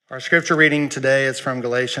Our scripture reading today is from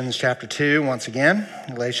Galatians chapter 2, once again.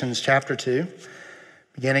 Galatians chapter 2,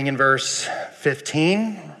 beginning in verse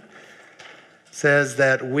 15, says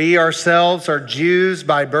that we ourselves are Jews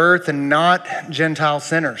by birth and not Gentile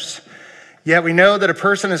sinners. Yet we know that a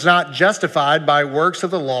person is not justified by works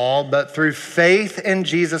of the law, but through faith in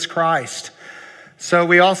Jesus Christ. So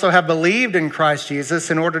we also have believed in Christ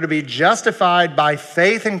Jesus in order to be justified by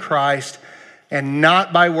faith in Christ and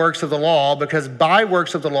not by works of the law, because by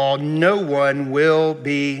works of the law, no one will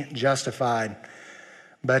be justified.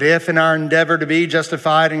 But if in our endeavor to be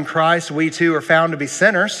justified in Christ, we too are found to be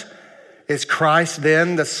sinners, is Christ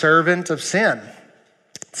then the servant of sin?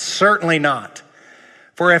 Certainly not.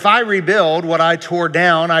 For if I rebuild what I tore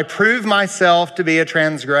down, I prove myself to be a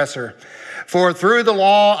transgressor. For through the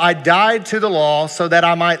law, I died to the law so that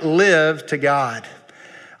I might live to God.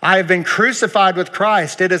 I have been crucified with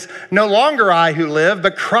Christ. It is no longer I who live,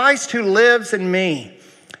 but Christ who lives in me.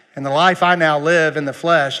 And the life I now live in the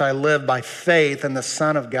flesh, I live by faith in the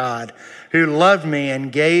Son of God, who loved me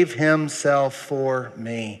and gave himself for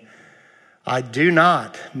me. I do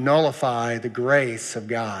not nullify the grace of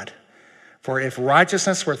God. For if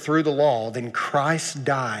righteousness were through the law, then Christ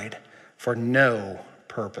died for no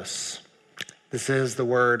purpose. This is the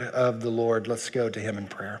word of the Lord. Let's go to him in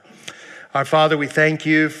prayer. Our Father, we thank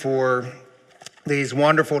you for these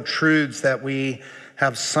wonderful truths that we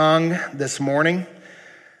have sung this morning,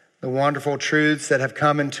 the wonderful truths that have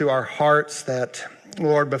come into our hearts that,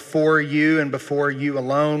 Lord, before you and before you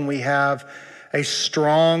alone, we have a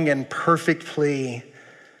strong and perfect plea,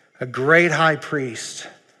 a great high priest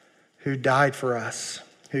who died for us,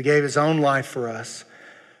 who gave his own life for us,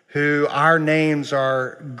 who our names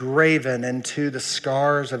are graven into the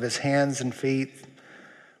scars of his hands and feet.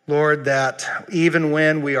 Lord, that even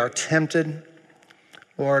when we are tempted,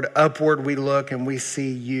 Lord, upward we look and we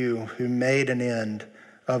see you who made an end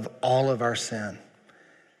of all of our sin.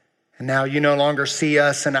 And now you no longer see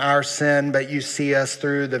us in our sin, but you see us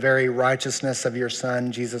through the very righteousness of your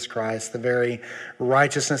Son, Jesus Christ, the very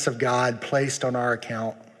righteousness of God placed on our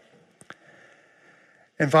account.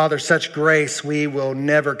 And Father, such grace we will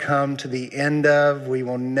never come to the end of, we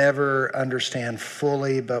will never understand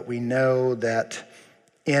fully, but we know that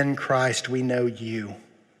in Christ, we know you.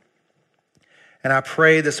 And I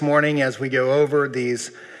pray this morning as we go over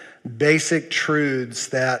these basic truths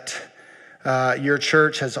that your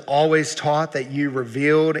church has always taught, that you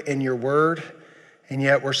revealed in your word, and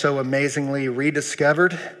yet were so amazingly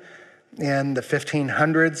rediscovered in the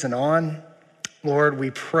 1500s and on. Lord,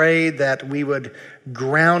 we pray that we would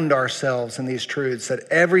ground ourselves in these truths, that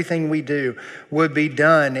everything we do would be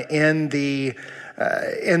done in the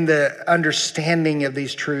understanding of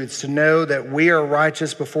these truths, to know that we are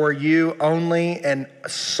righteous before you only and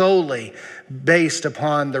solely based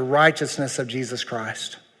upon the righteousness of Jesus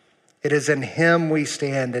Christ. It is in him we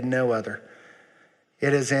stand and no other.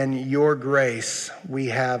 It is in your grace we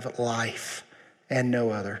have life and no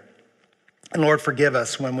other. And Lord, forgive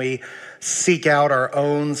us when we seek out our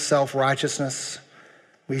own self-righteousness.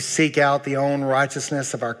 We seek out the own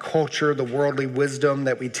righteousness of our culture, the worldly wisdom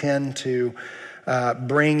that we tend to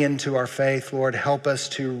bring into our faith. Lord, help us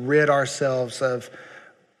to rid ourselves of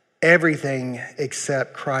everything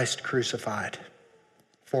except Christ crucified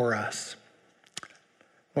for us.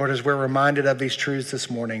 Lord, as we're reminded of these truths this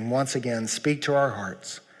morning, once again, speak to our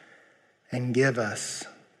hearts and give us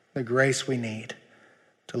the grace we need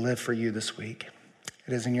to live for you this week.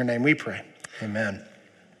 It is in your name we pray. Amen.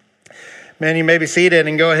 Man, you may be seated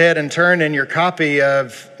and go ahead and turn in your copy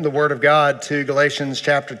of the Word of God to Galatians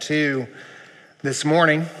chapter 2 this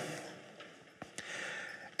morning.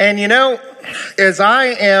 And you know, as I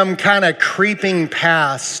am kind of creeping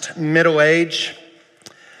past middle age,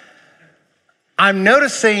 I'm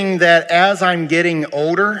noticing that as I'm getting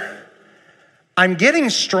older, I'm getting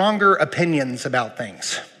stronger opinions about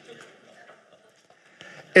things.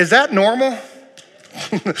 Is that normal?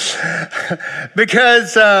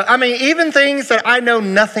 Because, even things that I know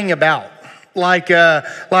nothing about. Like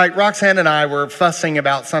Roxanne and I were fussing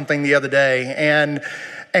about something the other day, and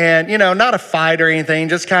not a fight or anything,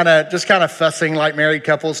 just kind of fussing like married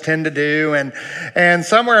couples tend to do. And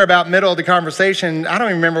somewhere about middle of the conversation, I don't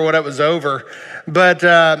even remember what it was over,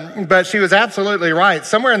 but she was absolutely right.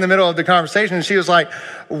 Somewhere in the middle of the conversation, she was like,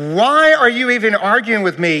 "Why are you even arguing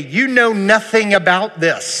with me? You know nothing about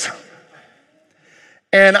this."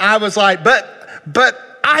 And I was like,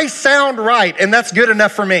 but I sound right, and that's good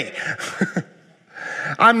enough for me.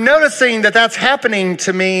 I'm noticing that that's happening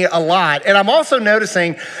to me a lot. And I'm also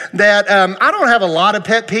noticing that I don't have a lot of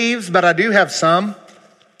pet peeves, but I do have some.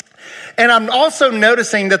 And I'm also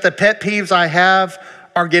noticing that the pet peeves I have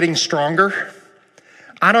are getting stronger.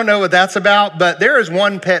 I don't know what that's about, but there is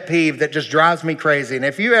one pet peeve that just drives me crazy. And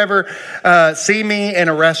if you ever see me in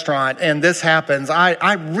a restaurant and this happens,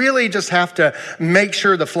 I really just have to make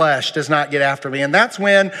sure the flesh does not get after me. And that's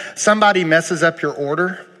when somebody messes up your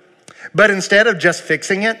order, but instead of just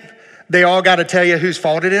fixing it, they all got to tell you whose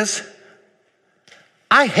fault it is.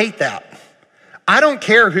 I hate that. I don't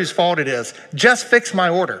care whose fault it is. Just fix my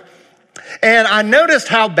order. And I noticed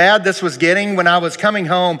how bad this was getting when I was coming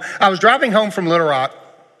home. I was driving home from Little Rock,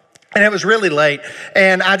 and it was really late.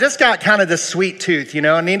 And I just got kind of this sweet tooth,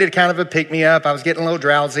 I needed kind of a pick-me-up. I was getting a little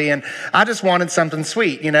drowsy, and I just wanted something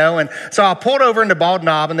sweet, And so I pulled over into Bald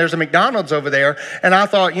Knob, and there's a McDonald's over there. And I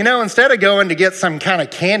thought, instead of going to get some kind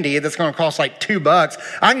of candy that's going to cost like $2,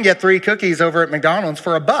 I can get 3 cookies over at McDonald's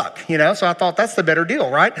for $1, So I thought that's the better deal,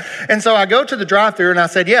 right? And so I go to the drive-thru, and I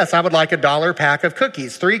said, yes, I would like $1 pack of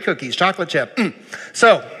cookies, 3 cookies, chocolate chip.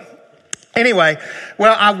 So anyway,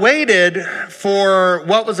 well, I waited for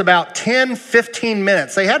what was about 10, 15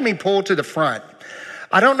 minutes. They had me pulled to the front.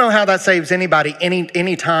 I don't know how that saves anybody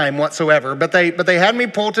any time whatsoever, but they had me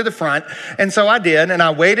pulled to the front. And so I did, and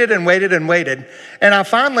I waited and waited and waited. And I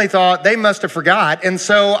finally thought they must have forgot. And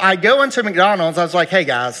so I go into McDonald's. I was like, hey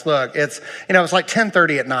guys, look, it's like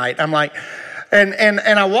 10:30 at night. I'm like, and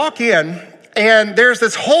I walk in, and there's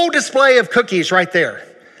this whole display of cookies right there,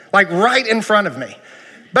 like right in front of me.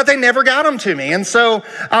 But they never got them to me. And so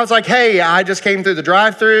I was like, hey, I just came through the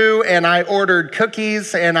drive-thru and I ordered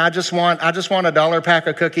cookies, and I just want $1 pack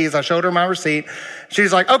of cookies. I showed her my receipt.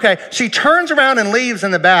 She's like, okay. She turns around and leaves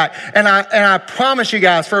in the back. And I promise you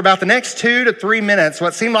guys, for about the next 2 to 3 minutes,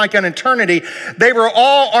 what seemed like an eternity, they were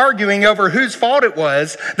all arguing over whose fault it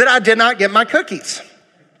was that I did not get my cookies.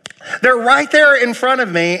 They're right there in front of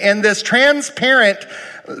me in this transparent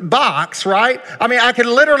box, right? I mean, I could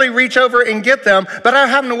literally reach over and get them, but I'm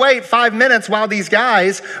having to wait 5 minutes while these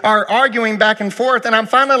guys are arguing back and forth. And I'm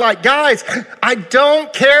finally like, guys, I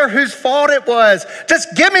don't care whose fault it was.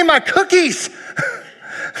 Just give me my cookies.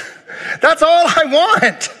 That's all I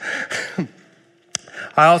want.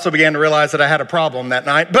 I also began to realize that I had a problem that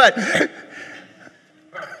night, but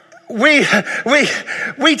we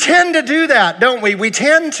tend to do that, don't we? We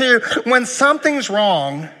tend to, when something's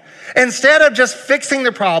wrong, instead of just fixing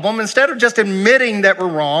the problem, instead of just admitting that we're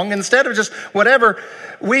wrong, instead of just whatever,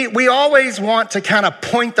 we always want to kind of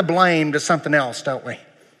point the blame to something else, don't we?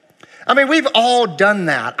 I mean, we've all done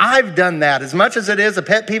that. I've done that. As much as it is a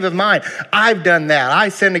pet peeve of mine, I've done that. I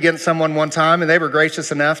sinned against someone one time, and they were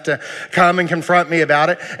gracious enough to come and confront me about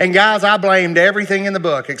it. And guys, I blamed everything in the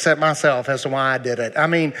book except myself as to why I did it. I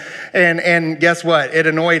mean, and guess what? It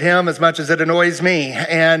annoyed him as much as it annoys me.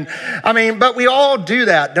 And I mean, but we all do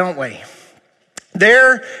that, don't we?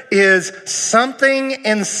 There is something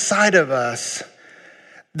inside of us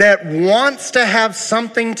that wants to have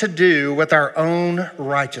something to do with our own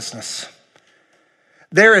righteousness.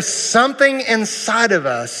 There is something inside of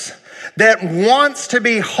us that wants to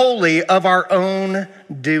be holy of our own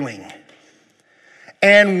doing.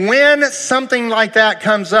 And when something like that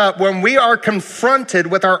comes up, when we are confronted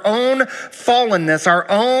with our own fallenness, our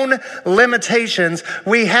own limitations,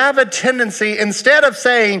 we have a tendency, instead of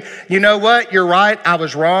saying, you know what, you're right, I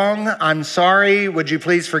was wrong, I'm sorry, would you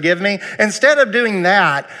please forgive me? Instead of doing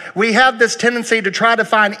that, we have this tendency to try to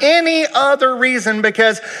find any other reason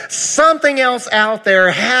because something else out there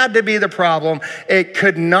had to be the problem. It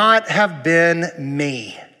could not have been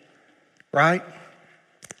me, right?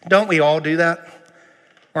 Don't we all do that?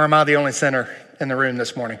 Or am I the only sinner in the room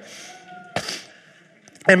this morning?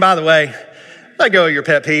 And by the way, let go of your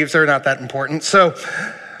pet peeves. They're not that important.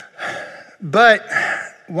 But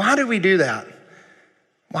why do we do that?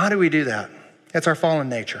 Why do we do that? It's our fallen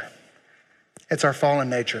nature. It's our fallen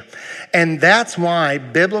nature. And that's why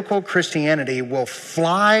biblical Christianity will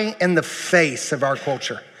fly in the face of our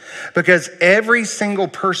culture. Because every single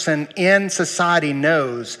person in society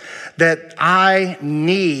knows that I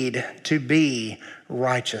need to be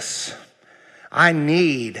righteous. I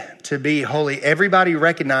need to be holy. Everybody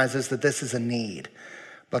recognizes that this is a need.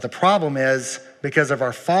 But the problem is, because of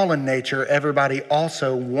our fallen nature, everybody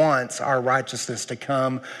also wants our righteousness to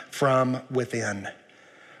come from within.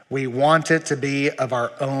 We want it to be of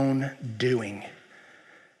our own doing.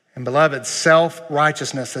 And beloved,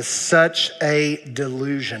 self-righteousness is such a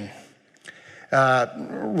delusion.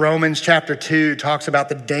 Romans chapter 2 talks about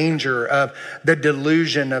the danger of the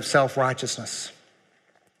delusion of self-righteousness.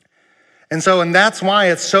 And that's why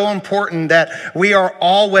it's so important that we are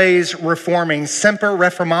always reforming, semper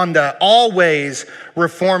reformanda, always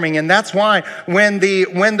reforming. And that's why when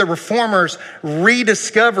the reformers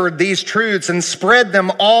rediscovered these truths and spread them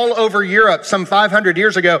all over Europe some 500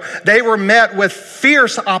 years ago, they were met with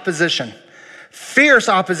fierce opposition. Fierce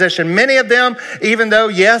opposition. Many of them, even though,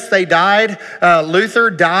 yes, they died, Luther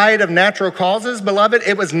died of natural causes, beloved,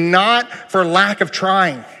 it was not for lack of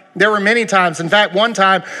trying. There were many times. In fact, one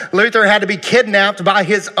time, Luther had to be kidnapped by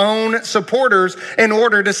his own supporters in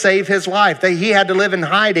order to save his life. He had to live in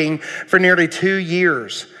hiding for nearly 2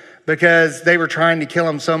 years because they were trying to kill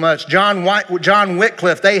him so much. John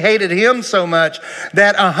Wycliffe, they hated him so much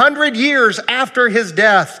that 100 years after his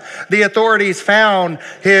death, the authorities found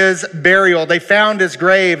his burial. They found his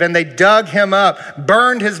grave and they dug him up,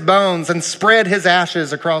 burned his bones, and spread his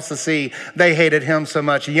ashes across the sea. They hated him so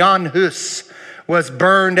much. Jan Hus was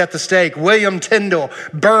burned at the stake. William Tyndale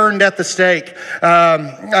burned at the stake.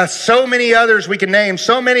 So many others we can name,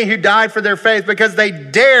 so many who died for their faith because they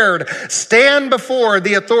dared stand before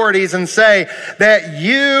the authorities and say that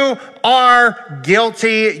you are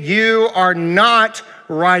guilty, you are not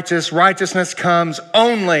righteous. Righteousness comes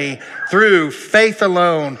only through faith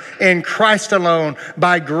alone, in Christ alone,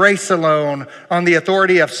 by grace alone, on the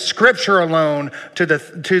authority of Scripture alone, to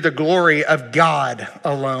the glory of God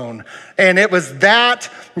alone. And it was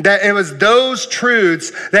it was those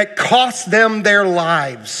truths that cost them their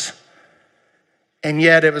lives. And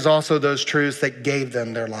yet it was also those truths that gave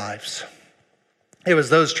them their lives. It was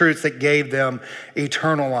those truths that gave them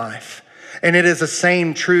eternal life. And it is the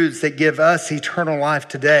same truths that give us eternal life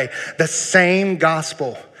today. The same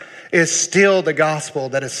gospel is still the gospel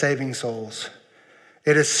that is saving souls.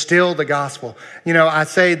 It is still the gospel.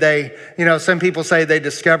 Some people say they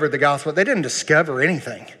discovered the gospel. They didn't discover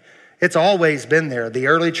anything. It's always been there. The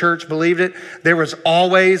early church believed it. There was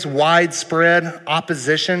always widespread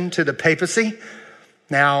opposition to the papacy.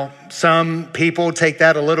 Now, some people take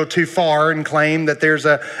that a little too far and claim that there's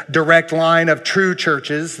a direct line of true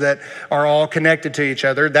churches that are all connected to each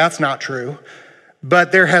other. That's not true.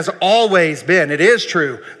 But there has always been, it is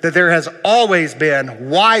true, that there has always been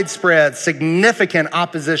widespread, significant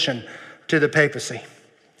opposition to the papacy.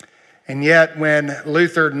 And yet, when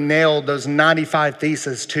Luther nailed those 95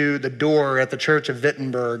 theses to the door at the Church of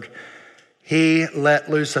Wittenberg, he let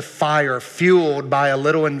loose a fire fueled by a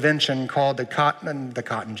little invention called the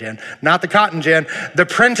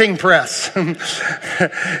printing press.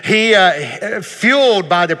 Fueled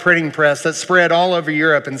by the printing press that spread all over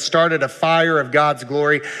Europe and started a fire of God's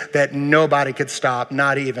glory that nobody could stop,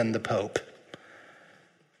 not even the Pope.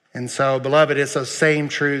 And so, beloved, it's those same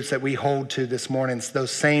truths that we hold to this morning. It's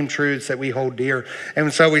those same truths that we hold dear.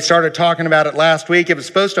 And so we started talking about it last week. It was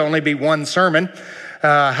supposed to only be one sermon.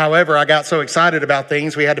 However, I got so excited about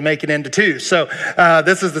things, we had to make it into two. So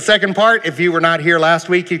this is the second part. If you were not here last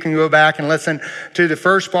week, you can go back and listen to the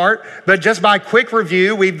first part. But just by quick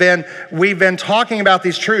review, we've been talking about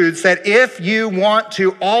these truths that if you want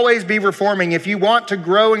to always be reforming, if you want to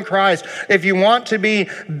grow in Christ, if you want to be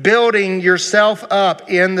building yourself up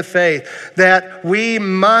in the faith, that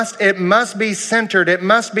it must be centered, it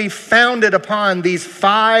must be founded upon these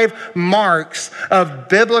 5 marks of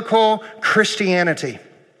biblical Christianity.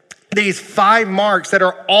 These 5 marks that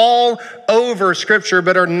are all over Scripture,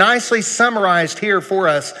 but are nicely summarized here for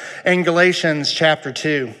us in Galatians chapter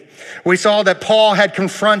 2. We saw that Paul had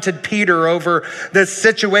confronted Peter over the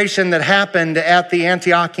situation that happened at the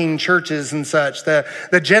Antiochian churches and such,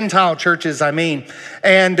 the Gentile churches, I mean.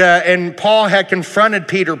 And Paul had confronted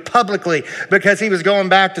Peter publicly because he was going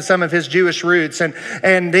back to some of his Jewish roots.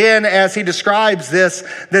 And then as he describes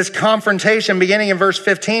this confrontation, beginning in verse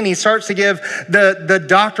 15, he starts to give the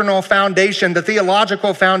doctrinal foundation, the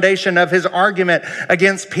theological foundation of his argument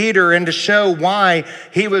against Peter and to show why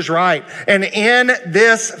he was right. And in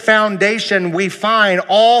this foundation, we find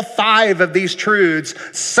all 5 of these truths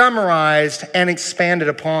summarized and expanded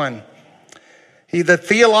upon. The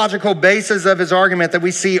theological basis of his argument that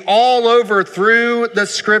we see all over through the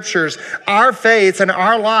Scriptures, our faiths and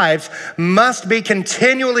our lives must be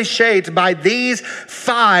continually shaped by these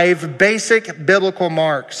 5 basic biblical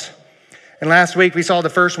marks. And last week we saw the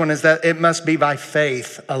first one is that it must be by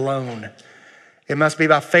faith alone. It must be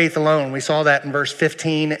by faith alone. We saw that in verse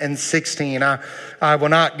 15 and 16. I will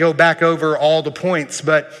not go back over all the points,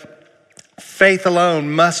 but faith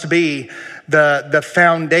alone must be the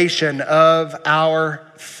foundation of our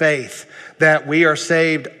faith, that we are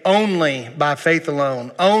saved only by faith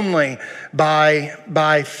alone, only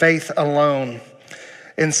by faith alone.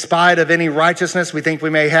 In spite of any righteousness we think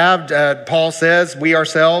we may have, Paul says we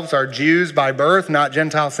ourselves are Jews by birth, not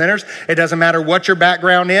Gentile sinners. It doesn't matter what your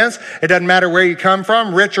background is. It doesn't matter where you come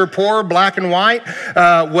from, rich or poor, black and white,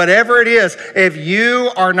 whatever it is. If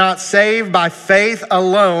you are not saved by faith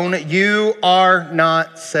alone, you are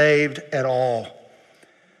not saved at all.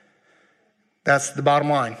 That's the bottom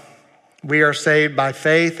line. We are saved by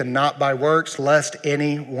faith and not by works, lest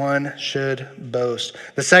anyone should boast.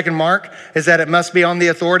 The second mark is that it must be on the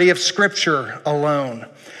authority of Scripture alone.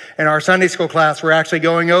 In our Sunday school class, we're actually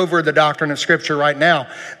going over the doctrine of Scripture right now,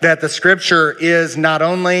 that the Scripture is not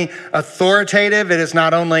only authoritative, it is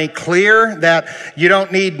not only clear, that you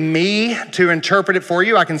don't need me to interpret it for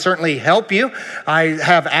you. I can certainly help you. I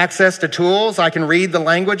have access to tools. I can read the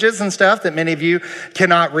languages and stuff that many of you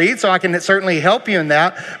cannot read, so I can certainly help you in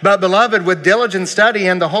that. But beloved, with diligent study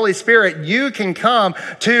and the Holy Spirit, you can come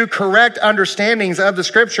to correct understandings of the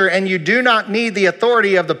Scripture, and you do not need the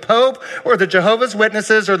authority of the Pope or the Jehovah's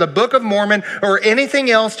Witnesses or the Book of Mormon or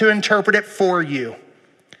anything else to interpret it for you.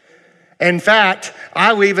 In fact,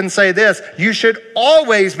 I will even say this: you should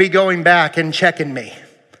always be going back and checking me,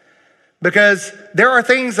 because there are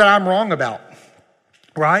things that I'm wrong about,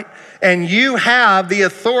 right? And you have the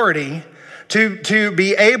authority to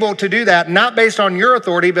be able to do that, not based on your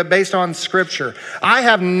authority, but based on Scripture. I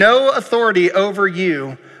have no authority over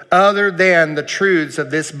you other than the truths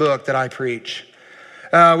of this book that I preach.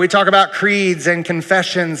 We talk about creeds and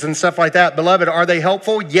confessions and stuff like that. Beloved, are they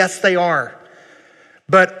helpful? Yes, they are.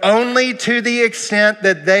 But only to the extent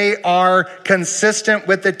that they are consistent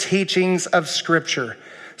with the teachings of Scripture.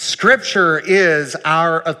 Scripture is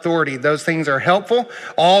our authority. Those things are helpful.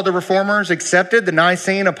 All the reformers accepted the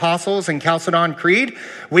Nicene Apostles and Chalcedon Creed.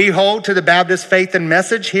 We hold to the Baptist faith and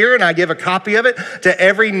message here, and I give a copy of it to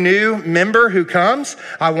every new member who comes.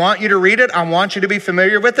 I want you to read it. I want you to be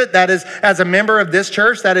familiar with it. That is, as a member of this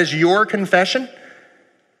church, that is your confession.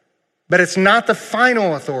 But it's not the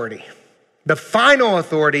final authority. The final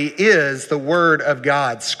authority is the Word of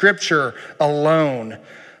God, Scripture alone.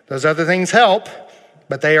 Those other things help,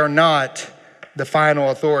 but they are not the final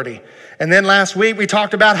authority. And then last week we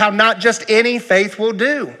talked about how not just any faith will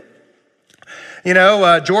do. You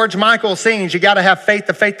know, George Michael sings, you got to have faith,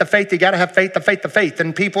 the faith, the faith. You got to have faith, the faith, the faith.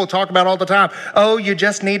 And people talk about all the time, oh, you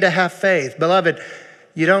just need to have faith. Beloved,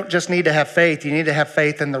 you don't just need to have faith. You need to have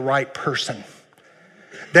faith in the right person.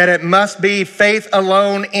 That it must be faith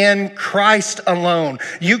alone in Christ alone.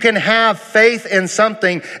 You can have faith in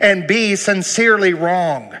something and be sincerely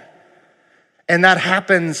wrong. And that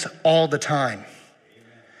happens all the time.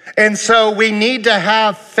 And so we need to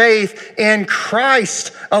have faith in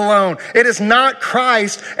Christ alone. It is not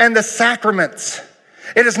Christ and the sacraments.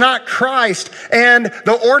 It is not Christ and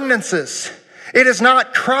the ordinances. It is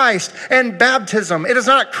not Christ and baptism. It is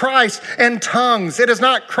not Christ and tongues. It is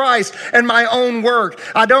not Christ and my own work.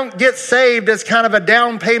 I don't get saved as kind of a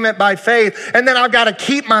down payment by faith, and then I've got to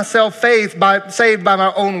keep myself saved by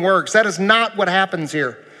my own works. That is not what happens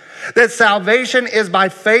here. That salvation is by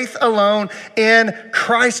faith alone in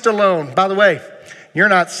Christ alone. By the way, you're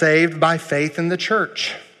not saved by faith in the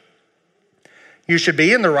church. You should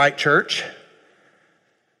be in the right church.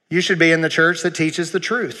 You should be in the church that teaches the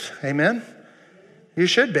truth. Amen? You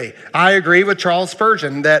should be. I agree with Charles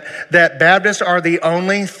Spurgeon that Baptists are the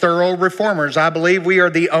only thorough reformers. I believe we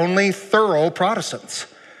are the only thorough Protestants.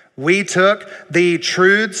 We took the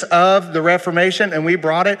truths of the Reformation and we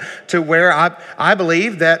brought it to where I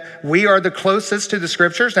believe that we are the closest to the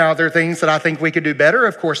Scriptures. Now, there are things that I think we could do better.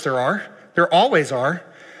 Of course there are. There always are.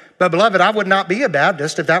 But beloved, I would not be a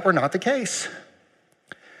Baptist if that were not the case.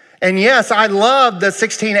 And yes, I love the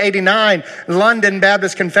 1689 London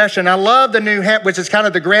Baptist Confession. I love the New Hampshire, which is kind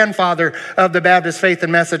of the grandfather of the Baptist faith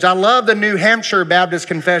and message. I love the New Hampshire Baptist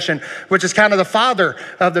Confession, which is kind of the father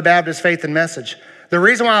of the Baptist faith and message. The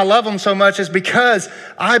reason why I love them so much is because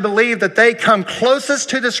I believe that they come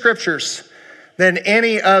closest to the Scriptures than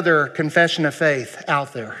any other confession of faith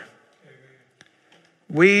out there.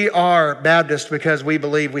 We are Baptist because we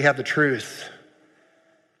believe we have the truth.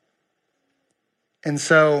 And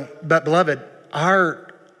so, but beloved,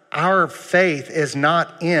 our faith is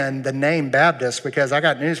not in the name Baptist, because I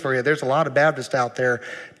got news for you. There's a lot of Baptists out there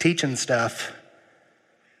teaching stuff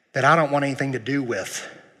that I don't want anything to do with.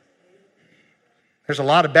 There's a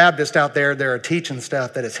lot of Baptists out there that are teaching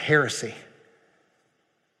stuff that is heresy.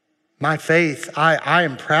 My faith, I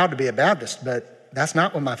am proud to be a Baptist, but that's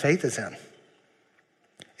not what my faith is in.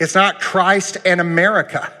 It's not Christ and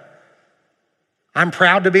America. I'm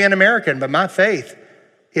proud to be an American, but my faith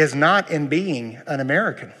is not in being an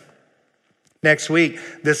American. Next week,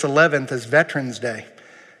 this 11th, is Veterans Day.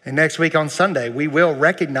 And next week on Sunday, we will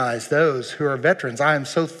recognize those who are veterans. I am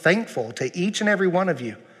so thankful to each and every one of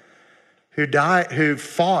you who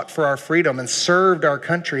fought for our freedom and served our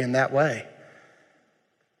country in that way.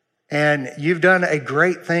 And you've done a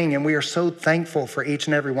great thing, and we are so thankful for each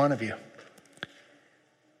and every one of you.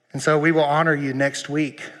 And so we will honor you next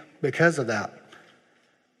week because of that.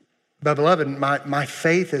 But beloved, my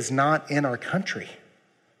faith is not in our country.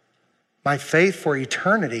 My faith for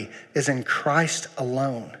eternity is in Christ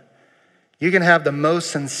alone. You can have the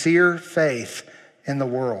most sincere faith in the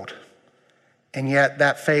world, and yet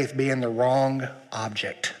that faith be in the wrong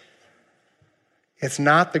object. It's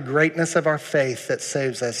not the greatness of our faith that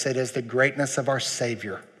saves us. It is the greatness of our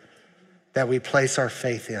Savior that we place our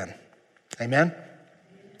faith in. Amen?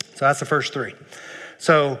 So that's the first three.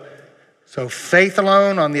 So faith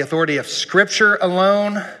alone, on the authority of Scripture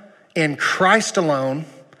alone, in Christ alone.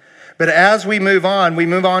 But as we move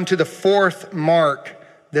on to the fourth mark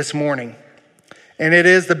this morning. And it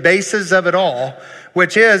is the basis of it all,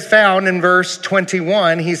 which is found in verse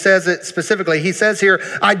 21. He says it specifically. He says here,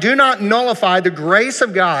 I do not nullify the grace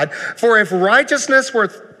of God, for if righteousness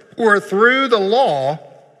were through the law,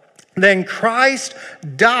 then Christ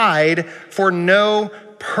died for no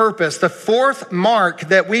purpose. The fourth mark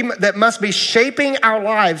that must be shaping our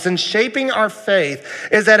lives and shaping our faith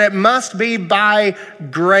is that it must be by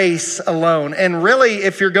grace alone. And really,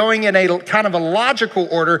 if you're going in a kind of a logical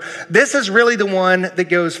order, this is really the one that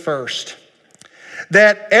goes first.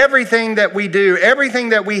 That everything that we do, everything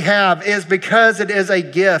that we have is because it is a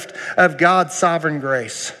gift of God's sovereign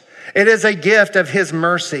grace. It is a gift of his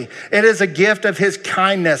mercy. It is a gift of his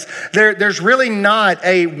kindness. There's really not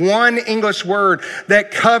a one English word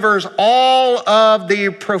that covers all of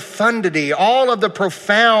the profundity, all of the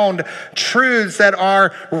profound truths that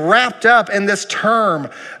are wrapped up in this term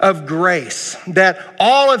of grace. That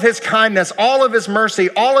all of his kindness, all of his mercy,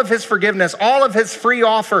 all of his forgiveness, all of his free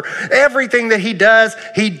offer, everything that he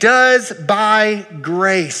does by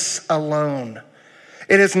grace alone.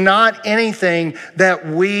 It is not anything that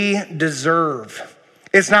we deserve.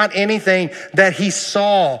 It's not anything that he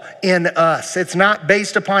saw in us. It's not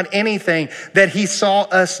based upon anything that he saw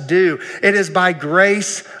us do. It is by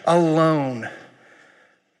grace alone.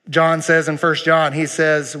 John says in 1 John, he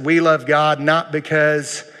says, we love God not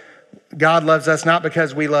because God loves us, not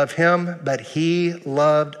because we love him, but he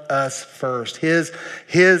loved us first. His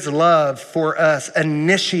love for us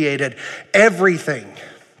initiated everything.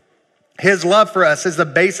 His love for us is the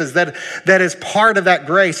basis that is part of that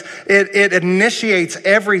grace. It initiates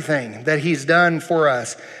everything that he's done for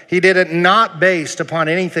us. He did it not based upon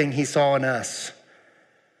anything he saw in us,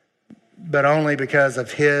 but only because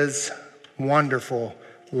of his wonderful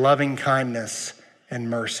loving kindness and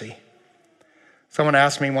mercy. Someone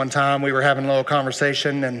asked me one time, we were having a little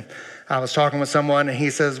conversation, and I was talking with someone, and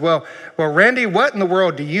he says, well, Randy, what in the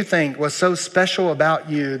world do you think was so special about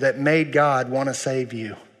you that made God want to save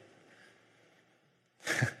you?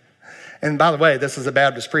 And by the way, this is a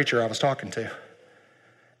Baptist preacher I was talking to.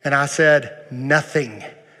 And I said, nothing.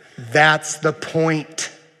 That's the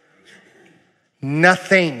point.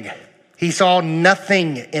 Nothing. He saw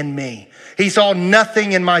nothing in me. He saw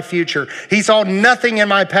nothing in my future. He saw nothing in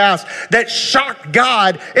my past that shocked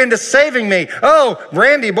God into saving me. Oh,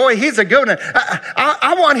 Randy, boy, he's a good one.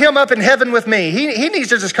 I want him up in heaven with me. He needs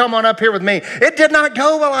to just come on up here with me. It did not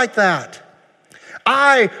go like that.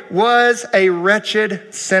 I was a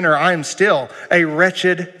wretched sinner. I am still a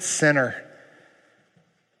wretched sinner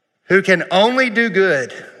who can only do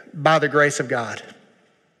good by the grace of God.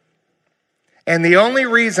 And the only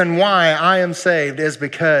reason why I am saved is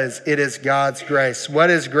because it is God's grace.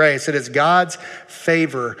 What is grace? It is God's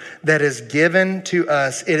favor that is given to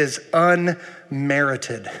us. It is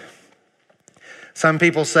unmerited. Some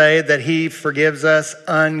people say that he forgives us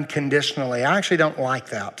unconditionally. I actually don't like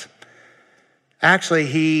that. Actually,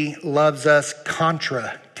 he loves us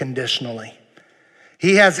contra-conditionally.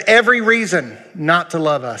 He has every reason not to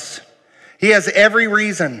love us. He has every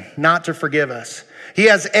reason not to forgive us. He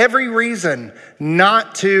has every reason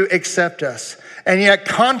not to accept us. And yet,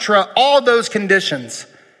 contra all those conditions,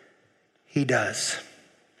 he does.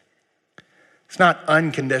 It's not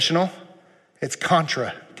unconditional. It's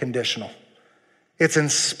contra-conditional. It's in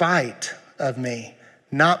spite of me,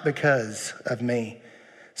 not because of me.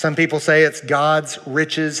 Some people say it's God's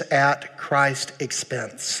riches at Christ's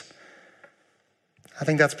expense. I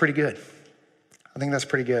think that's pretty good.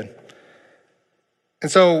 And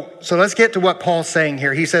so let's get to what Paul's saying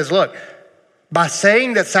here. He says, look, by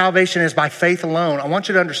saying that salvation is by faith alone, I want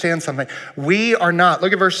you to understand something. We are not,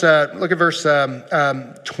 look at verse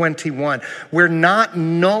 21. We're not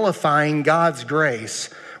nullifying God's grace.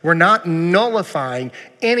 We're not nullifying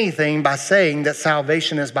anything by saying that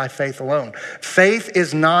salvation is by faith alone. Faith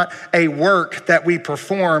is not a work that we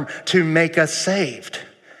perform to make us saved.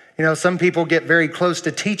 You know, some people get very close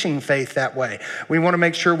to teaching faith that way. We want to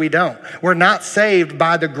make sure we don't. We're not saved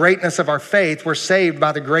by the greatness of our faith. We're saved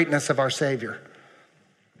by the greatness of our Savior.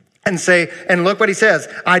 And look what he says,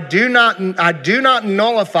 I do not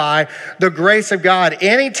nullify the grace of God.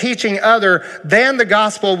 Any teaching other than the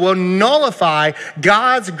gospel will nullify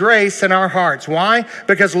God's grace in our hearts. Why?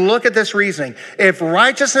 Because look at this reasoning. If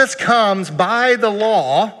righteousness comes by the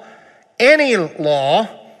law, any law,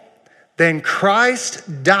 then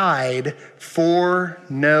Christ died for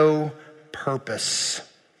no purpose.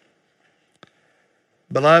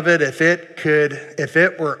 Beloved, if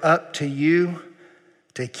it were up to you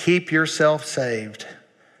to keep yourself saved,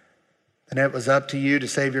 then it was up to you to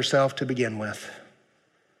save yourself to begin with.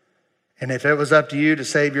 And if it was up to you to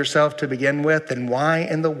save yourself to begin with, then why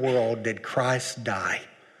in the world did Christ die?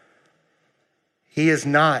 He is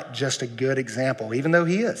not just a good example, even though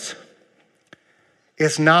he is.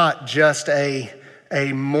 It's not just a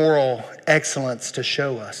moral excellence to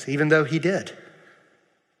show us, even though he did.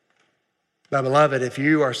 But beloved, if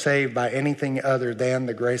you are saved by anything other than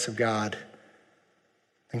the grace of God,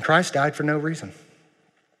 then Christ died for no reason.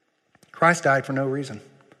 Christ died for no reason.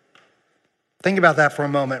 Think about that for a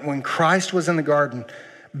moment. When Christ was in the garden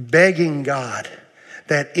begging God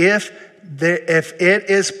that if it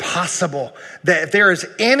is possible, that if there is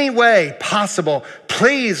any way possible,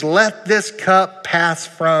 please let this cup pass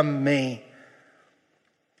from me.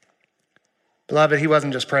 Beloved, he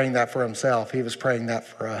wasn't just praying that for himself. He was praying that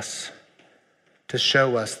for us, to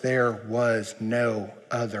show us there was no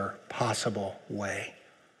other possible way.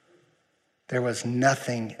 There was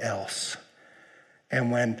nothing else.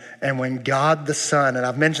 And when God the Son, and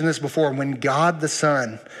I've mentioned this before, when God the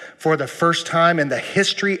Son, for the first time in the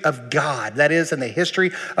history of God, that is in the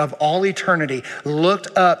history of all eternity,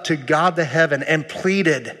 looked up to God the heaven and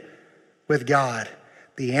pleaded with God,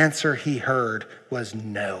 the answer he heard was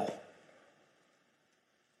no.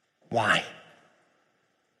 Why?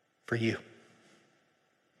 For you.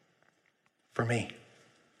 For me.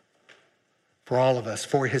 For all of us.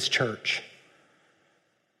 For his church.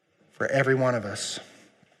 For every one of us.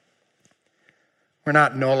 We're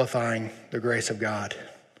not nullifying the grace of God.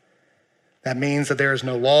 That means that there is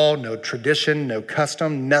no law, no tradition, no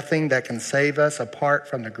custom, nothing that can save us apart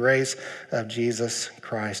from the grace of Jesus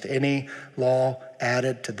Christ. Any law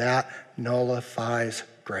added to that nullifies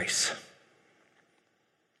grace.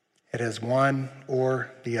 It is one or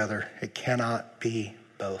the other. It cannot be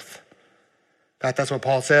both. In fact, that's what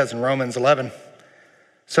Paul says in Romans 11.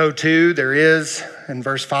 So too there is, in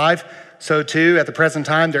verse 5, so too at the present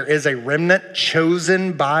time there is a remnant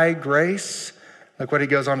chosen by grace. Look what he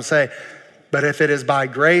goes on to say. But if it is by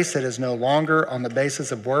grace, it is no longer on the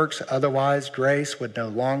basis of works. Otherwise, grace would no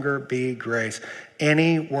longer be grace.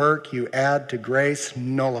 Any work you add to grace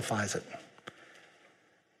nullifies it.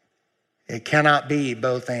 It cannot be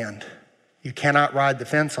both and. You cannot ride the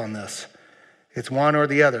fence on this. It's one or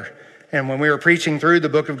the other. And when we were preaching through the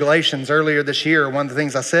book of Galatians earlier this year, one of the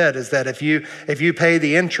things I said is that if you pay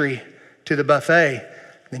the entry to the buffet,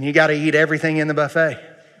 then you got to eat everything in the buffet.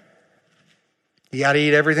 You got to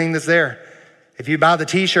eat everything that's there. If you buy the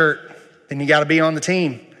t-shirt, then you got to be on the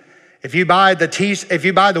team. If you buy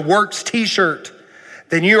the Works t-shirt,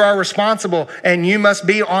 then you are responsible and you must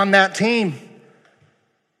be on that team.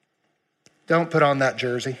 Don't put on that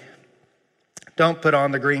jersey. Don't put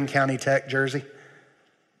on the Greene County Tech jersey.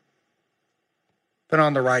 Put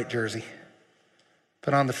on the right jersey.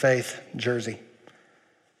 Put on the faith jersey.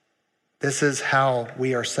 This is how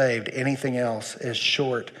we are saved. Anything else is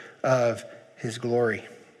short of his glory.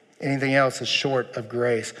 Anything else is short of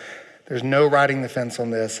grace. There's no riding the fence on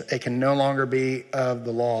this. It can no longer be of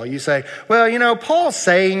the law. You say, well, Paul's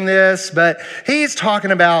saying this, but he's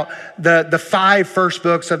talking about the 5 first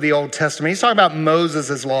books of the Old Testament. He's talking about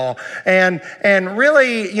Moses' law. And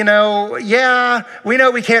really, yeah, we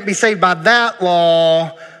know we can't be saved by that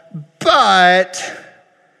law, but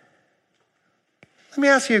let me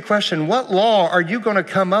ask you a question. What law are you going to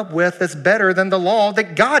come up with that's better than the law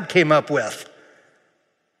that God came up with?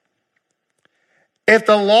 If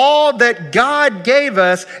the law that God gave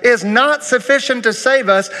us is not sufficient to save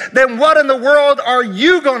us, then what in the world are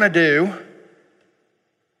you going to do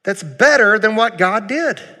that's better than what God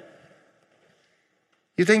did?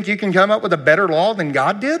 You think you can come up with a better law than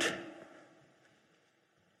God did?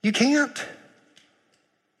 You can't.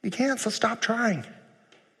 You can't, so stop trying.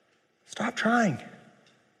 Stop trying.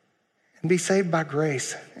 And be saved by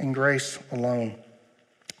grace and grace alone.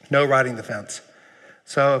 No riding the fence.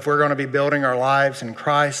 So if we're going to be building our lives in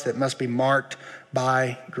Christ, it must be marked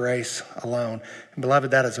by grace alone. And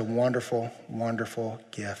beloved, that is a wonderful, wonderful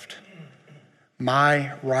gift.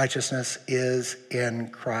 My righteousness is in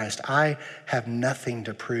Christ. I have nothing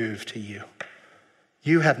to prove to you.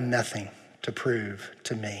 You have nothing to prove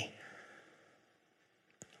to me.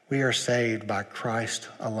 We are saved by Christ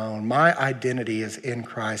alone. My identity is in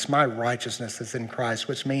Christ. My righteousness is in Christ,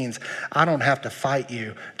 which means I don't have to fight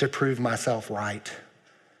you to prove myself right.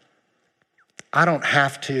 I don't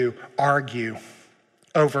have to argue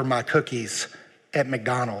over my cookies at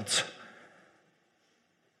McDonald's.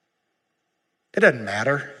 It doesn't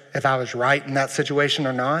matter if I was right in that situation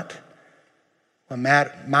or not. Well,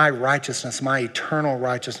 my righteousness, my eternal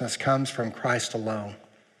righteousness comes from Christ alone.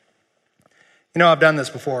 You know, I've done this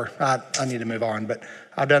before. I need to move on, but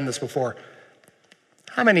I've done this before.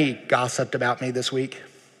 How many gossiped about me this week?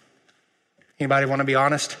 Anybody want to be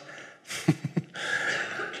honest?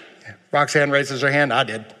 Roxanne raises her hand. I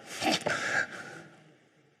did.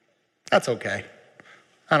 That's okay.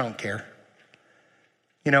 I don't care.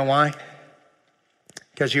 You know why?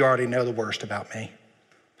 Because you already know the worst about me.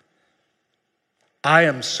 I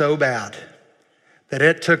am so bad that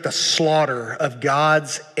it took the slaughter of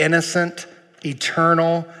God's innocent,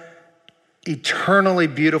 eternally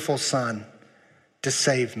beautiful Son to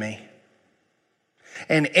save me.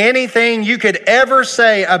 And anything you could ever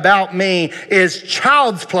say about me is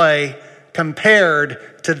child's play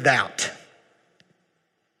compared to that.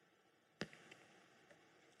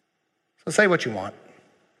 So say what you want.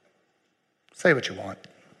 Say what you want.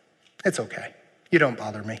 It's okay. You don't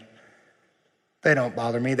bother me. They don't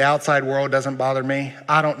bother me. The outside world doesn't bother me.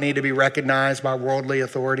 I don't need to be recognized by worldly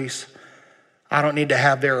authorities. I don't need to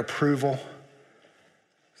have their approval.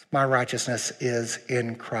 My righteousness is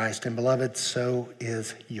in Christ. And beloved, so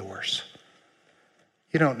is yours.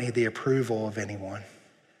 You don't need the approval of anyone.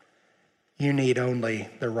 You need only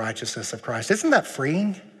the righteousness of Christ. Isn't that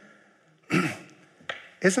freeing?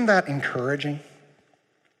 Isn't that encouraging?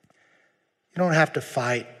 You don't have to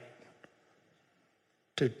fight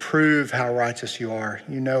to prove how righteous you are.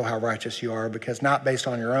 You know how righteous you are because not based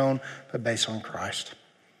on your own, but based on Christ.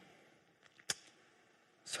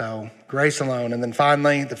 So grace alone. And then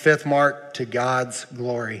finally, the fifth mark, to God's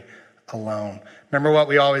glory alone. Remember what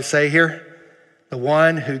we always say here? The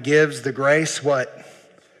one who gives the grace, what?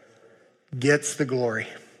 Gets the glory.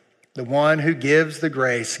 The one who gives the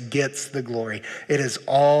grace gets the glory. It is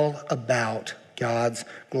all about God's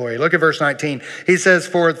glory. Look at verse 19. He says,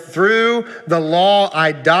 for through the law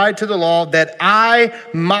I died to the law that I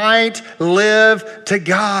might live to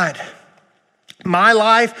God. My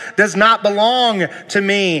life does not belong to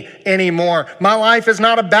me anymore. My life is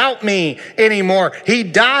not about me anymore. He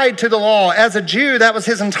died to the law. As a Jew, that was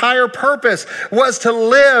his entire purpose, was to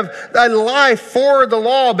live a life for the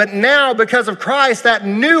law. But now, because of Christ, that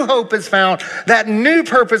new hope is found. That new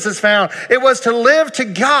purpose is found. It was to live to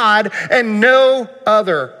God and no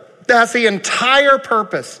other. That's the entire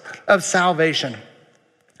purpose of salvation.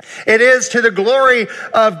 It is to the glory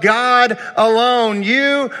of God alone.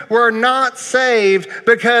 You were not saved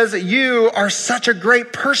because you are such a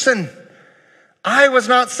great person. I was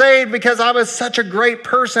not saved because I was such a great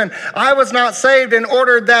person. I was not saved in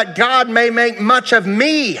order that God may make much of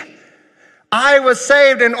me. I was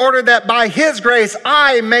saved in order that by his grace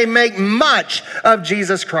I may make much of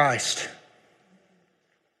Jesus Christ.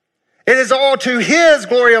 It is all to his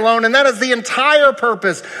glory alone, and that is the entire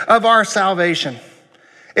purpose of our salvation.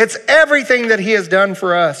 It's everything that he has done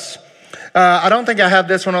for us. I don't think I have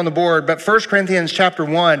this one on the board, but 1 Corinthians chapter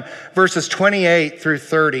 1, verses 28 through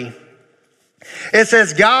 30. It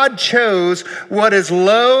says, God chose what is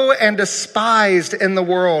low and despised in the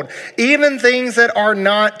world, even things that are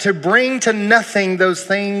not, to bring to nothing those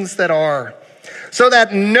things that are, so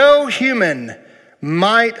that no human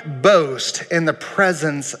might boast in the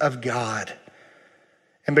presence of God.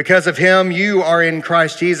 And because of him, you are in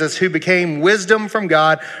Christ Jesus, who became wisdom from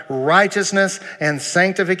God, righteousness and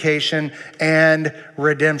sanctification and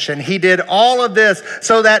redemption. He did all of this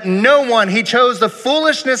so that no one, he chose the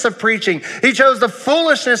foolishness of preaching. He chose the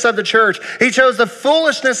foolishness of the church. He chose the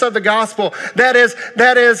foolishness of the gospel. That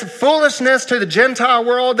is foolishness to the Gentile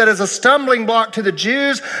world. That is a stumbling block to the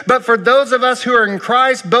Jews. But for those of us who are in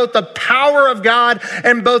Christ, both the power of God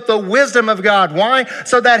and both the wisdom of God. Why?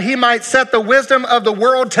 So that he might set the wisdom of the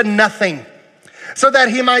world to nothing, so that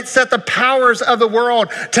he might set the powers of the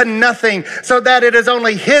world to nothing, so that it is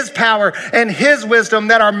only his power and his wisdom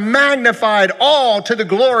that are magnified, all to the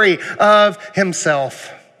glory of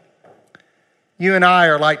himself. You and I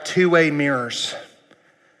are like two-way mirrors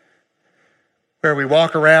where we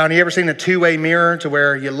walk around. You ever seen a two-way mirror to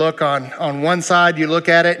where you look on one side, you look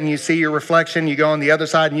at it and you see your reflection, you go on the other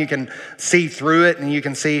side and you can see through it and you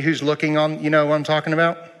can see who's looking on, you know what I'm talking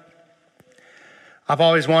about? I've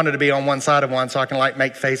always wanted to be on one side of one so I can like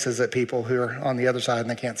make faces at people who are on the other side and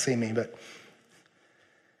they can't see me. But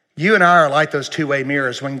you and I are like those two-way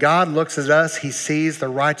mirrors. When God looks at us, he sees the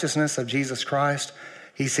righteousness of Jesus Christ.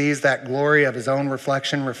 He sees that glory of his own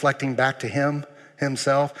reflection reflecting back to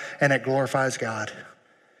himself, and it glorifies God.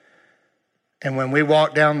 And when we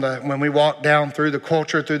walk down through the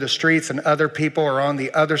culture, through the streets, and other people are on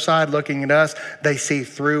the other side looking at us, they see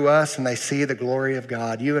through us and they see the glory of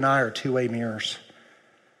God. You and I are two-way mirrors.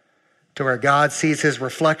 To where God sees his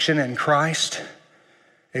reflection in Christ,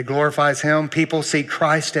 it glorifies him. People see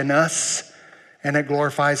Christ in us, and it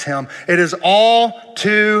glorifies him. It is all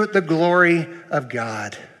to the glory of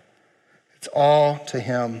God. It's all to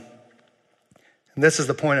him. And this is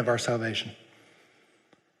the point of our salvation.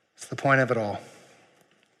 It's the point of it all.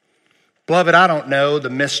 Beloved, I don't know the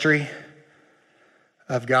mystery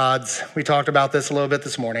of God's, we talked about this a little bit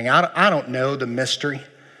this morning. I don't know the mystery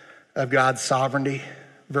of God's sovereignty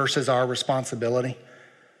versus our responsibility.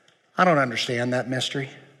 I don't understand that mystery.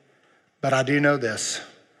 But I do know this,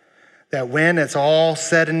 that when it's all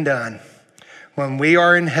said and done, when we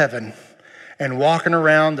are in heaven and walking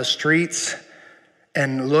around the streets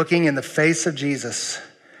and looking in the face of Jesus,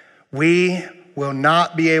 we will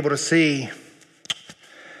not be able to see,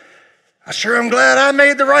 I sure am glad I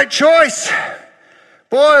made the right choice.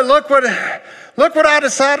 Boy, look what I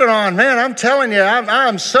decided on. Man, I'm telling you,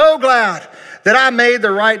 I'm so glad that I made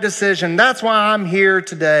the right decision. That's why I'm here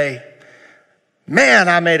today. Man,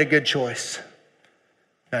 I made a good choice.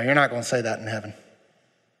 No, you're not going to say that in heaven.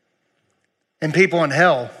 And people in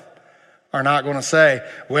hell are not going to say,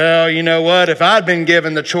 well, you know what? If I'd been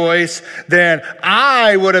given the choice, then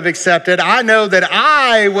I would have accepted. I know that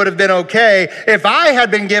I would have been okay. If I had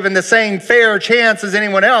been given the same fair chance as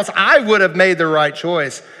anyone else, I would have made the right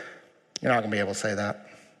choice. You're not going to be able to say that.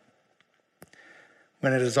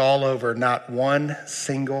 When it is all over, not one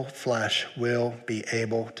single flesh will be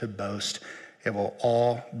able to boast. It will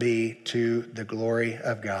all be to the glory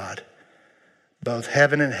of God. Both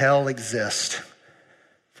heaven and hell exist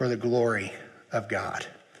for the glory of God.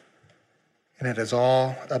 And it is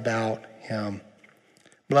all about him.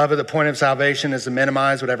 Beloved, the point of salvation is to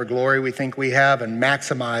minimize whatever glory we think we have and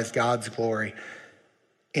maximize God's glory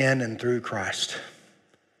in and through Christ.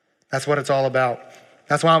 That's what it's all about.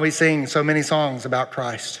 That's why we sing so many songs about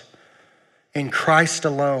Christ. In Christ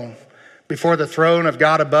alone, before the throne of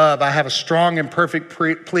God above, I have a strong and perfect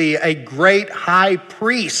plea, a great high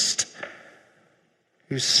priest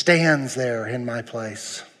who stands there in my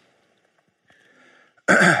place.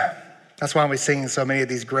 That's why we sing so many of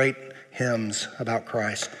these great hymns about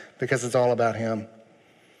Christ, because it's all about him.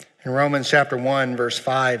 In Romans chapter 1, verse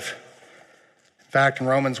 5, in fact, in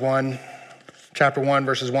Romans 1, chapter 1,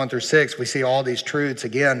 verses 1 through 6, we see all these truths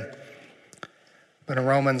again. But in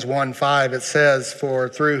Romans 1:5, it says, for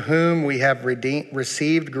through whom we have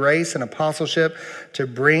received grace and apostleship to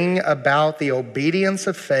bring about the obedience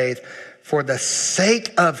of faith for the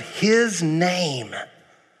sake of his name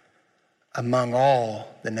among all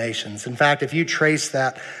the nations. In fact, if you trace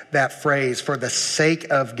that phrase, for the sake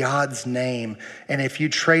of God's name, and if you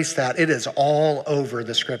trace that, it is all over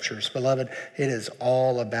the scriptures. Beloved, it is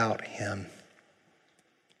all about him.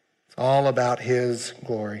 It's all about his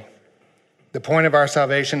glory. The point of our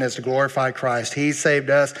salvation is to glorify Christ. He saved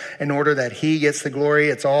us in order that he gets the glory.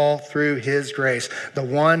 It's all through his grace. The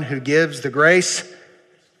one who gives the grace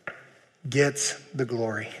gets the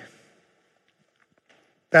glory.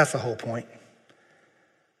 That's the whole point.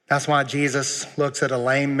 That's why Jesus looks at a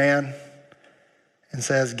lame man and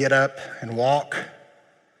says, get up and walk.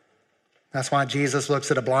 That's why Jesus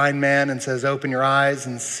looks at a blind man and says, open your eyes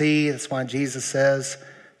and see. That's why Jesus says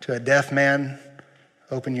to a deaf man,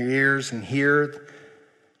 open your ears and hear.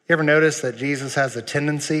 You ever notice that Jesus has a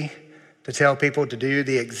tendency to tell people to do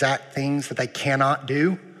the exact things that they cannot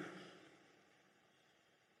do?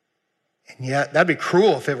 And yet, that'd be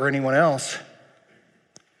cruel if it were anyone else.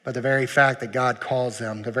 But the very fact that God calls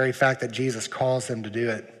them, the very fact that Jesus calls them to do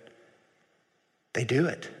it, they do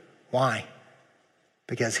it. Why?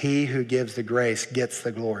 Because he who gives the grace gets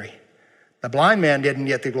the glory. The blind man didn't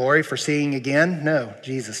get the glory for seeing again. No,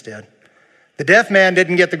 Jesus did. The deaf man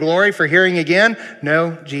didn't get the glory for hearing again.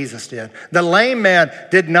 No, Jesus did. The lame man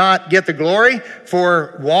did not get the glory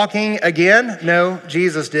for walking again. No,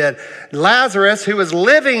 Jesus did. Lazarus, who was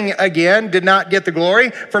living again, did not get the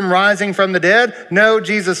glory from rising from the dead. No,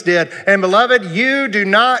 Jesus did. And beloved, you do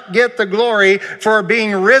not get the glory for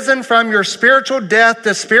being risen from your spiritual death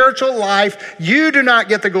to spiritual life. You do not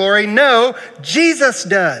get the glory. No, Jesus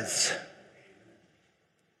does.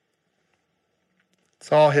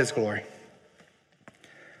 It's all his glory.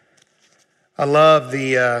 I love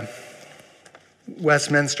the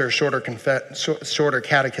Westminster Shorter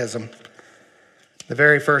Catechism. The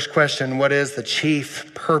very first question, what is the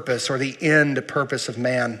chief purpose or the end purpose of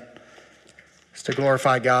man? is to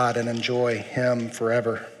glorify God and enjoy him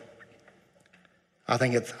forever. I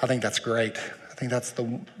think that's great. I think that's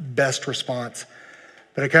the best response.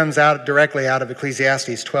 But it comes out directly out of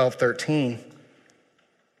Ecclesiastes 12:13,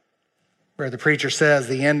 where the preacher says,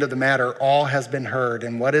 the end of the matter, all has been heard.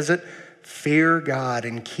 And what is it? Fear God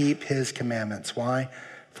and keep his commandments. Why?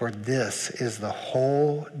 For this is the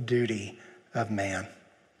whole duty of man.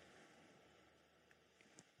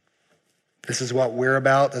 This is what we're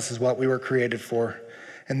about. This is what we were created for.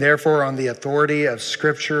 And therefore, on the authority of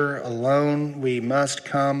Scripture alone, we must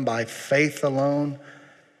come by faith alone,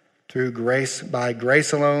 through grace, by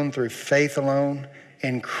grace alone, through faith alone,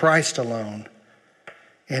 in Christ alone,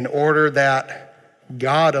 in order that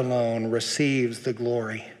God alone receives the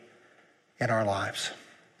glory in our lives.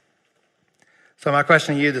 So my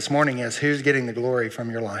question to you this morning is, who's getting the glory from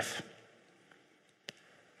your life?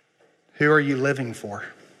 Who are you living for?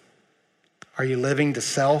 Are you living to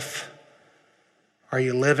self? Are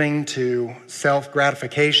you living to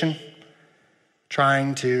self-gratification,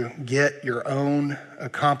 trying to get your own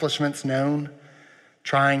accomplishments known,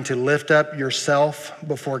 trying to lift up yourself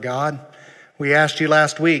before God? We asked you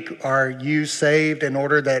last week, are you saved in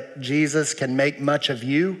order that Jesus can make much of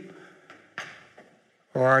you?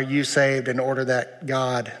 Or are you saved in order that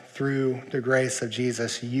God, through the grace of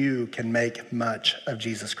Jesus, you can make much of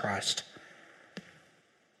Jesus Christ?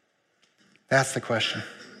 That's the question.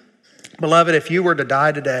 Beloved, if you were to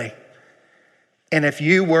die today, and if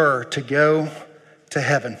you were to go to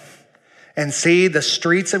heaven and see the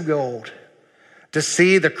streets of gold, to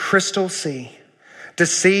see the crystal sea, to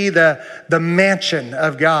see the mansion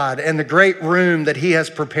of God and the great room that he has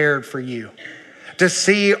prepared for you, to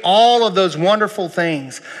see all of those wonderful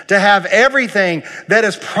things, to have everything that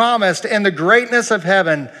is promised in the greatness of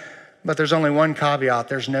heaven, but there's only one caveat,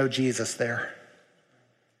 there's no Jesus there.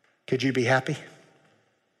 Could you be happy?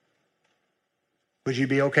 Would you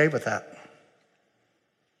be okay with that?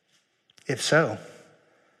 If so,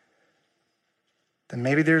 then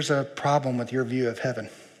maybe there's a problem with your view of heaven.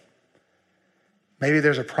 Maybe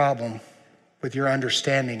there's a problem with your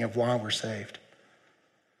understanding of why we're saved.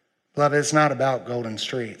 Beloved, it's not about golden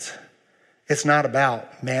streets. It's not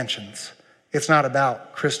about mansions. It's not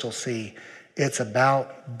about crystal sea. It's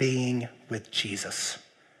about being with Jesus.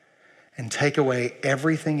 And take away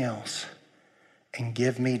everything else and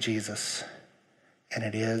give me Jesus. And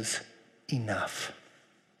it is enough.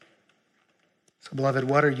 So, beloved,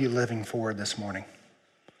 what are you living for this morning?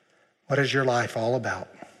 What is your life all about?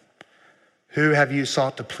 Who have you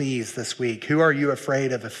sought to please this week? Who are you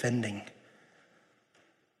afraid of offending?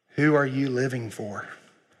 Who are you living for?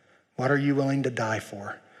 What are you willing to die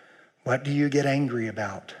for? What do you get angry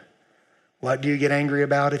about? What do you get angry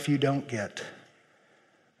about if you don't get?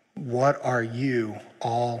 What are you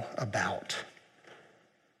all about?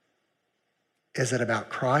 Is it about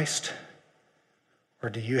Christ? Or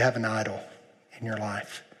do you have an idol in your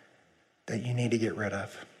life that you need to get rid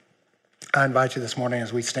of? I invite you this morning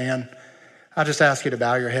as we stand, I just ask you to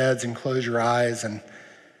bow your heads and close your eyes. And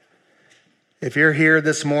if you're here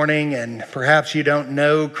this morning and perhaps you don't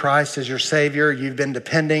know Christ as your Savior, you've been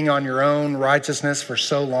depending on your own righteousness for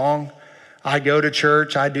so long. I go to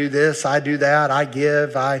church, I do this, I do that, I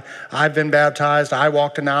give, I've been baptized, I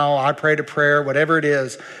walked an aisle, I prayed a prayer, whatever it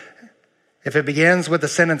is. If it begins with the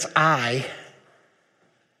sentence I,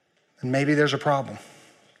 then maybe there's a problem.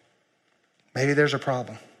 Maybe there's a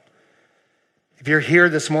problem. If you're here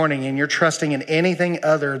this morning and you're trusting in anything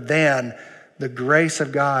other than the grace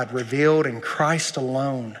of God revealed in Christ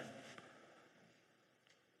alone,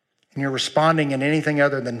 and you're responding in anything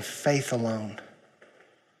other than faith alone,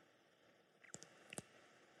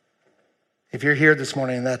 if you're here this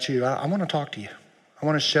morning and that's you, I want to talk to you. I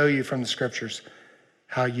want to show you from the scriptures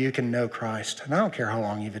how you can know Christ. And I don't care how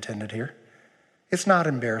long you've attended here. It's not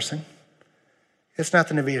embarrassing. It's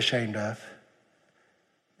nothing to be ashamed of.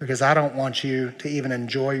 Because I don't want you to even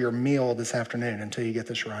enjoy your meal this afternoon until you get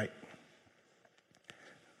this right.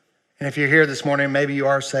 And if you're here this morning, maybe you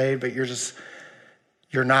are saved, but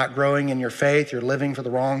you're not growing in your faith, you're living for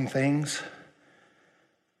the wrong things,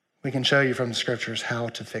 we can show you from the scriptures how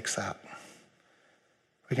to fix that.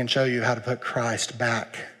 We can show you how to put Christ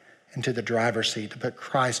back into the driver's seat, to put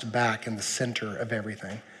Christ back in the center of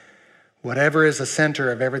everything. Whatever is the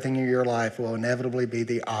center of everything in your life will inevitably be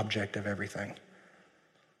the object of everything.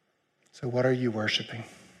 So what are you worshiping?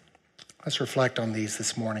 Let's reflect on these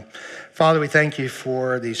this morning. Father, we thank you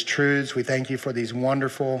for these truths. We thank you for these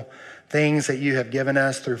wonderful things that you have given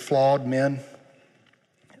us through flawed men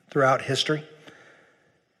throughout history.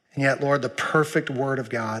 And yet, Lord, the perfect word of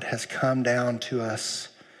God has come down to us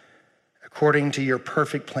according to your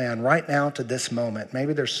perfect plan right now to this moment.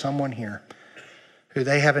 Maybe there's someone here who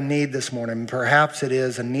they have a need this morning. Perhaps it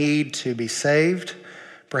is a need to be saved.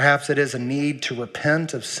 Perhaps it is a need to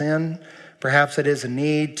repent of sin. Perhaps it is a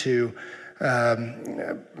need to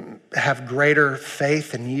have greater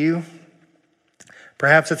faith in you.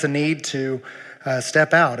 Perhaps it's a need to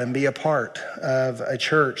step out and be a part of a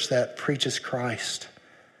church that preaches Christ.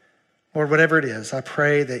 Lord, whatever it is, I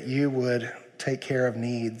pray that you would take care of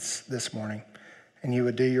needs this morning and you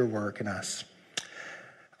would do your work in us.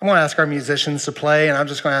 I'm going to ask our musicians to play, and I'm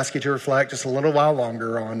just going to ask you to reflect just a little while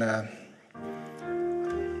longer on the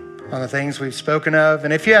things we've spoken of.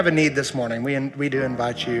 And if you have a need this morning, we do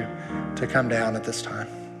invite you to come down at this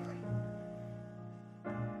time.